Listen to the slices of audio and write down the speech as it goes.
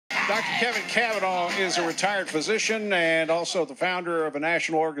Dr. Kevin Kavanagh is a retired physician and also the founder of a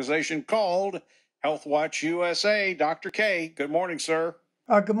national organization called Health Watch USA. Dr. K, good morning, sir.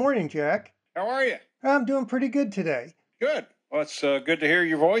 Good morning, Jack. How are you? I'm doing pretty good today. Good. Well, it's good to hear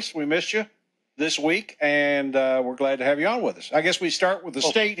your voice. We missed you this week, and we're glad to have you on with us. I guess we start with the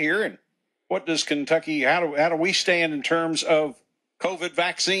state here. And what does Kentucky, how do we stand in terms of COVID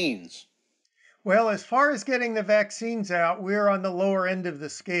vaccines? Well, as far as getting the vaccines out, we're on the lower end of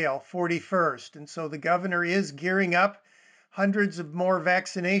the scale, 41st. And so the governor is gearing up hundreds of more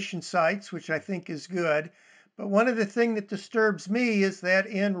vaccination sites, which I think is good. But one of the things that disturbs me is that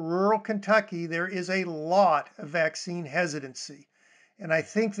in rural Kentucky, there is a lot of vaccine hesitancy. And I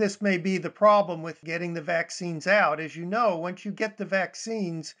think this may be the problem with getting the vaccines out. As you know, once you get the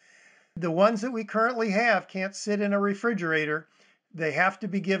vaccines, the ones that we currently have can't sit in a refrigerator. They have to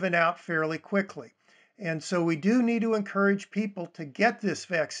be given out fairly quickly. And so we do need to encourage people to get this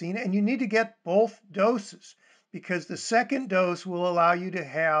vaccine, and you need to get both doses because the second dose will allow you to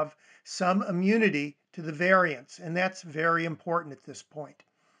have some immunity to the variants, and that's very important at this point.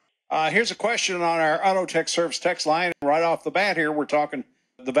 Here's a question on our Auto Tech Service text line. Right off the bat here, we're talking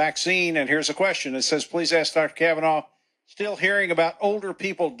the vaccine, and here's a question. It says, please ask Dr. Kavanagh, still hearing about older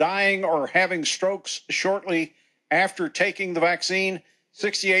people dying or having strokes shortly after taking the vaccine.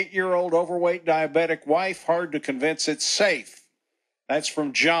 68-year-old overweight diabetic wife, hard to convince it's safe. That's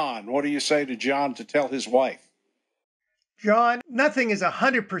from John. What do you say to John to tell his wife? John, nothing is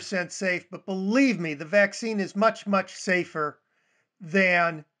 100% safe, but believe me, the vaccine is much, much safer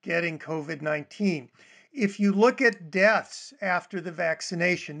than getting COVID-19. If you look at deaths after the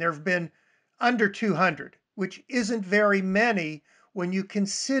vaccination, there have been under 200, which isn't very many when you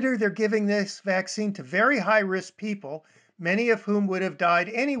consider they're giving this vaccine to very high-risk people, many of whom would have died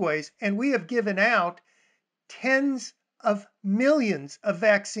anyways, and we have given out tens of millions of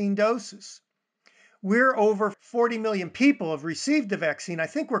vaccine doses. We're over 40 million people have received the vaccine. I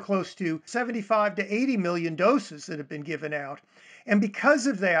think we're close to 75 to 80 million doses that have been given out. And because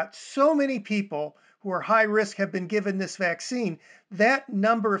of that, so many people who are high risk have been given this vaccine. That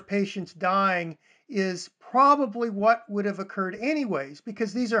number of patients dying is probably what would have occurred anyways,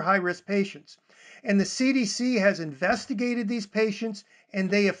 because these are high-risk patients. And the CDC has investigated these patients, and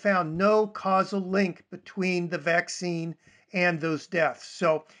they have found no causal link between the vaccine and those deaths.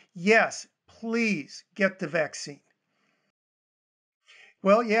 So yes, please get the vaccine.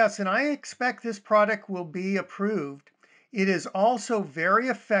 Well, yes, and I expect this product will be approved. It is also very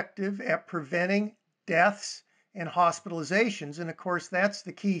effective at preventing deaths and hospitalizations, and of course, that's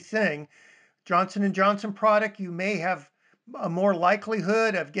the key thing. Johnson & Johnson product, you may have a more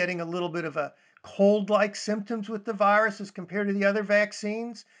likelihood of getting a little bit of a cold-like symptoms with the virus as compared to the other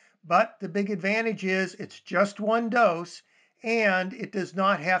vaccines. But the big advantage is it's just one dose and it does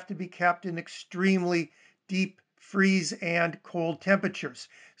not have to be kept in extremely deep freeze and cold temperatures.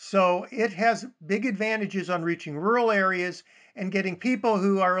 So it has big advantages on reaching rural areas and getting people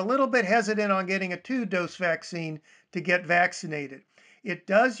who are a little bit hesitant on getting a 2-dose vaccine to get vaccinated. It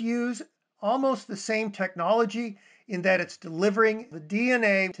does use almost the same technology in that it's delivering the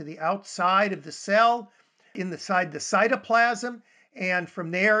DNA to the outside of the cell, inside the cytoplasm, and from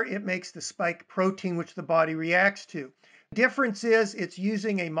there it makes the spike protein which the body reacts to. The difference is it's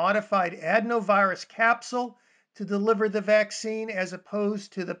using a modified adenovirus capsule to deliver the vaccine as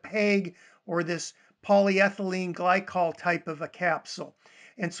opposed to the PEG or this polyethylene glycol type of a capsule.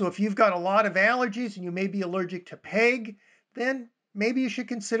 And so if you've got a lot of allergies and you may be allergic to PEG, then maybe you should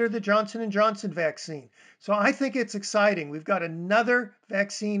consider the Johnson & Johnson vaccine. So I think it's exciting. We've got another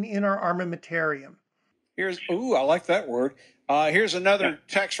vaccine in our armamentarium. I like that word. Here's another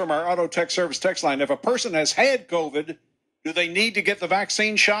text from our Auto Tech Service text line. If a person has had COVID, do they need to get the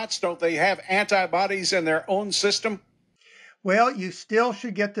vaccine shots? Don't they have antibodies in their own system? Well, you still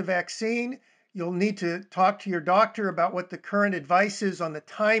should get the vaccine. You'll need to talk to your doctor about what the current advice is on the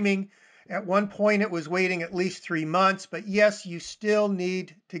timing. At one point, it was waiting at least 3 months, but yes, you still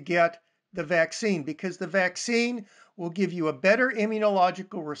need to get the vaccine because the vaccine will give you a better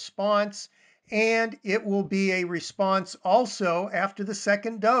immunological response, and it will be a response also after the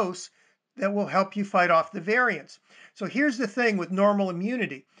second dose that will help you fight off the variants. So here's the thing with normal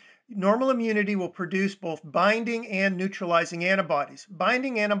immunity. Normal immunity will produce both binding and neutralizing antibodies.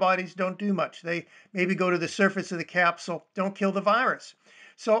 Binding antibodies don't do much. They maybe go to the surface of the capsule, don't kill the virus.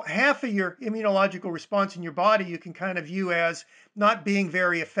 So half of your immunological response in your body you can kind of view as not being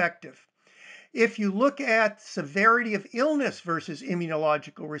very effective. If you look at severity of illness versus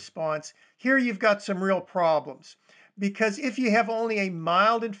immunological response, here you've got some real problems. Because if you have only a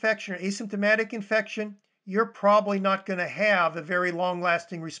mild infection or asymptomatic infection, you're probably not going to have a very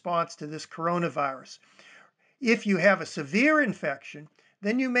long-lasting response to this coronavirus. If you have a severe infection,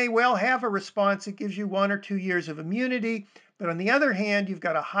 then you may well have a response that gives you 1 or 2 years of immunity. But on the other hand, you've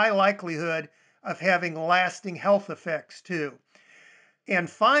got a high likelihood of having lasting health effects too. And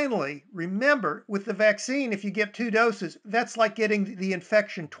finally, remember with the vaccine, if you get 2 doses, that's like getting the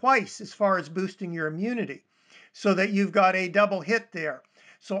infection twice as far as boosting your immunity, so that you've got a double hit there.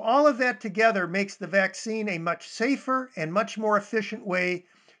 So all of that together makes the vaccine a much safer and much more efficient way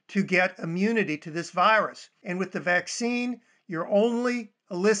to get immunity to this virus. And with the vaccine, you're only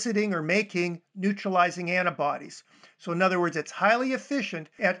eliciting or making neutralizing antibodies. So in other words, it's highly efficient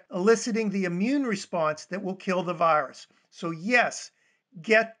at eliciting the immune response that will kill the virus. So yes,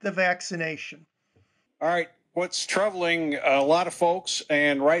 get the vaccination. All right. What's troubling a lot of folks,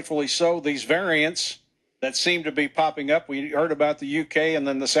 and rightfully so, these variants that seem to be popping up. We heard about the UK and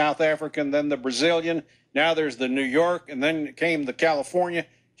then the South African, then the Brazilian. Now there's the New York, and then came the California.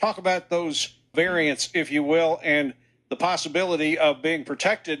 Talk about those variants, if you will, and the possibility of being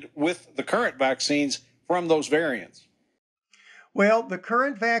protected with the current vaccines from those variants. Well, the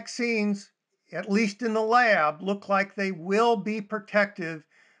current vaccines, at least in the lab, look like they will be protective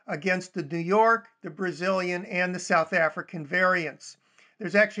against the New York, the Brazilian, and the South African variants.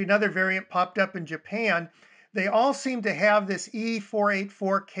 There's actually another variant popped up in Japan. They all seem to have this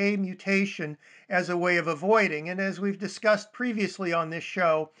E484K mutation as a way of avoiding. And as we've discussed previously on this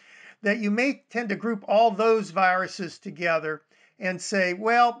show, that you may tend to group all those viruses together and say,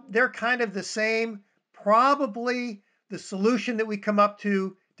 well, they're kind of the same. Probably the solution that we come up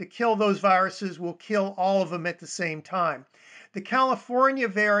to kill those viruses will kill all of them at the same time. The California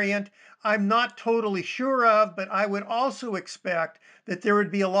variant, I'm not totally sure of, but I would also expect that there would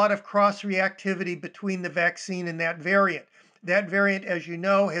be a lot of cross-reactivity between the vaccine and that variant. That variant, as you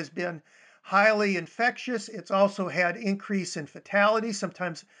know, has been highly infectious. It's also had increase in fatality,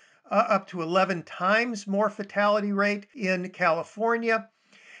 sometimes up to 11 times more fatality rate in California.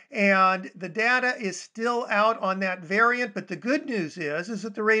 And the data is still out on that variant, but the good news is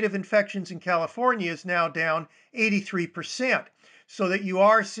that the rate of infections in California is now down 83%, so that you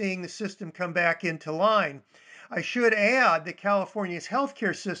are seeing the system come back into line. I should add that California's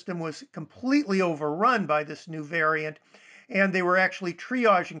healthcare system was completely overrun by this new variant, and they were actually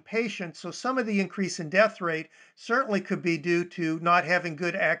triaging patients, so some of the increase in death rate certainly could be due to not having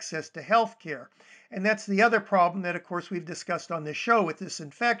good access to healthcare. And that's the other problem that, of course, we've discussed on this show with this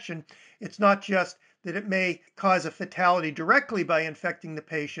infection. It's not just that it may cause a fatality directly by infecting the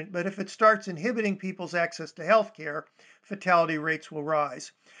patient, but if it starts inhibiting people's access to health care, fatality rates will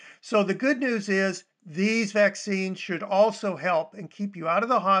rise. So the good news is these vaccines should also help and keep you out of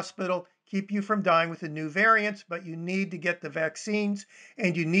the hospital, keep you from dying with the new variants, but you need to get the vaccines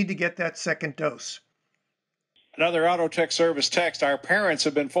and you need to get that second dose. Another Auto Tech Service text. Our parents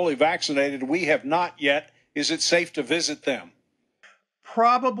have been fully vaccinated. We have not yet. Is it safe to visit them?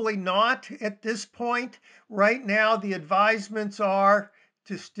 Probably not at this point. Right now, the advisements are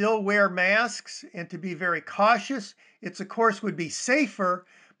to still wear masks and to be very cautious. It's, of course, would be safer,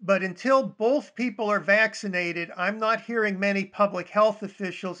 but until both people are vaccinated, I'm not hearing many public health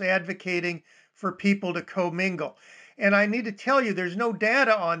officials advocating for people to commingle. And I need to tell you, there's no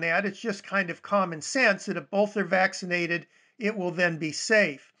data on that. It's just kind of common sense that if both are vaccinated, it will then be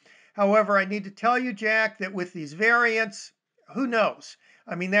safe. However, I need to tell you, Jack, that with these variants, who knows?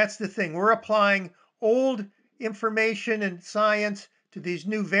 I mean, that's the thing. We're applying old information and science to these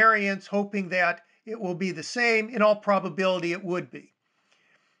new variants, hoping that it will be the same. In all probability, it would be.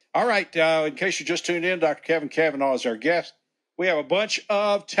 All right. In case you just tuned in, Dr. Kevin Kavanagh is our guest. We have a bunch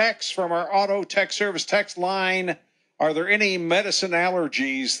of texts from our Auto Tech Service text line. Are there any medicine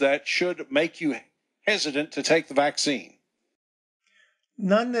allergies that should make you hesitant to take the vaccine?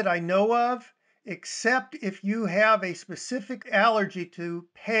 None that I know of, except if you have a specific allergy to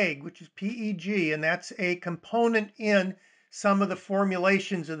PEG, which is PEG, and that's a component in some of the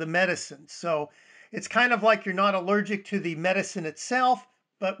formulations of the medicine. So it's kind of like you're not allergic to the medicine itself,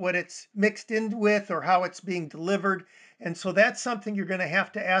 but what it's mixed in with or how it's being delivered. And so that's something you're going to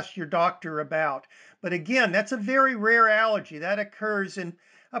have to ask your doctor about. But again, that's a very rare allergy. That occurs in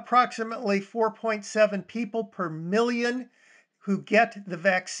approximately 4.7 people per million who get the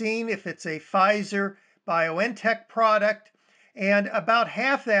vaccine if it's a Pfizer BioNTech product, and about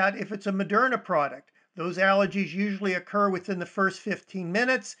half that if it's a Moderna product. Those allergies usually occur within the first 15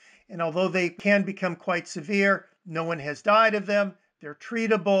 minutes, and although they can become quite severe, no one has died of them. They're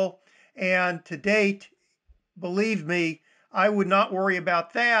treatable, and to date, believe me, I would not worry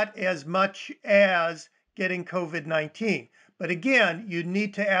about that as much as getting COVID-19. But again, you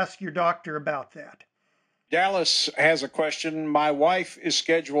need to ask your doctor about that. Dallas has a question. My wife is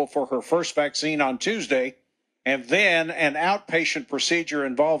scheduled for her first vaccine on Tuesday and then an outpatient procedure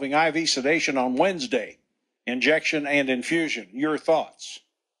involving IV sedation on Wednesday, injection and infusion. Your thoughts?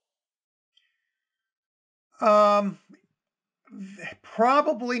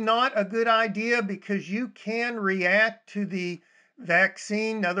 Probably not a good idea because you can react to the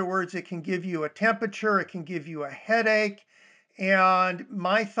vaccine. In other words, it can give you a temperature, it can give you a headache. And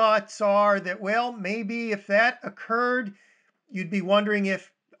my thoughts are that, well, maybe if that occurred, you'd be wondering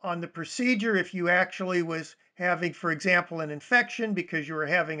if on the procedure, if you actually was having, for example, an infection because you were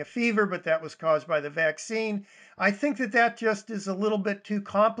having a fever, but that was caused by the vaccine. I think that that just is a little bit too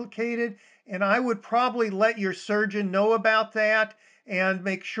complicated, and I would probably let your surgeon know about that and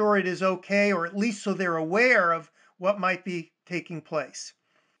make sure it is okay, or at least so they're aware of what might be taking place.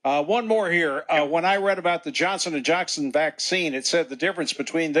 One more here. When I read about the Johnson & Johnson vaccine, it said the difference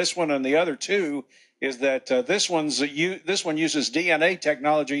between this one and the other two is that this one uses DNA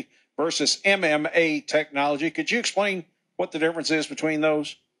technology versus MMA technology. Could you explain what the difference is between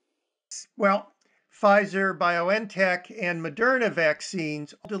those? Well, Pfizer, BioNTech, and Moderna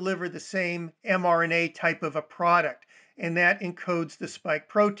vaccines deliver the same mRNA type of a product, and that encodes the spike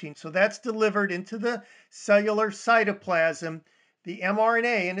protein. So that's delivered into the cellular cytoplasm, the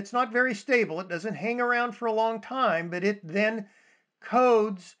mRNA, and it's not very stable. It doesn't hang around for a long time, but it then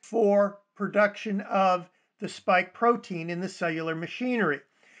codes for production of the spike protein in the cellular machinery.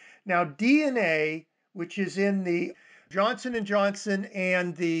 Now, DNA, which is in the Johnson & Johnson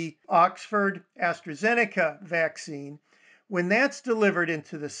and the Oxford AstraZeneca vaccine, when that's delivered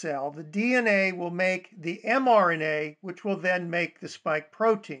into the cell, the DNA will make the mRNA, which will then make the spike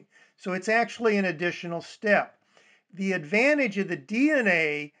protein. So it's actually an additional step. The advantage of the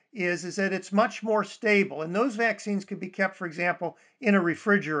DNA is that it's much more stable, and those vaccines can be kept, for example, in a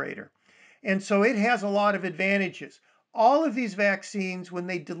refrigerator. And so it has a lot of advantages. All of these vaccines, when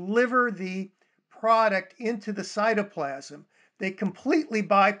they deliver the product into the cytoplasm, they completely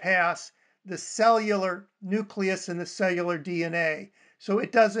bypass the cellular nucleus and the cellular DNA. So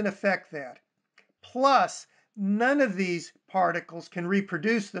it doesn't affect that. Plus, none of these particles can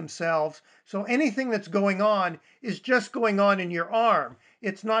reproduce themselves. So anything that's going on is just going on in your arm.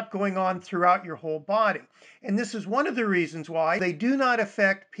 It's not going on throughout your whole body. And this is one of the reasons why they do not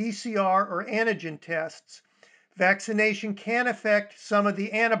affect PCR or antigen tests. Vaccination can affect some of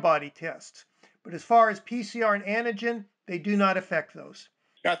the antibody tests. But as far as PCR and antigen, they do not affect those.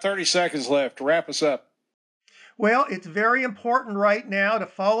 Got 30 seconds left. Wrap us up. Well, it's very important right now to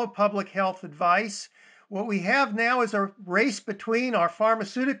follow public health advice. What we have now is a race between our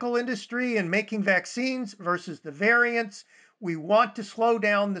pharmaceutical industry and making vaccines versus the variants. We want to slow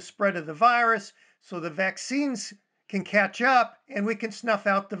down the spread of the virus so the vaccines can catch up and we can snuff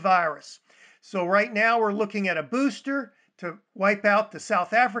out the virus. So right now we're looking at a booster to wipe out the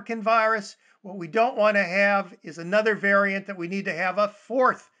South African virus. What we don't want to have is another variant that we need to have a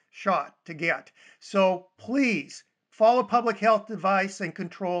fourth shot to get. So please follow public health advice and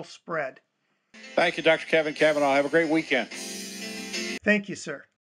control spread. Thank you, Dr. Kevin Kavanagh. Have a great weekend. Thank you, sir.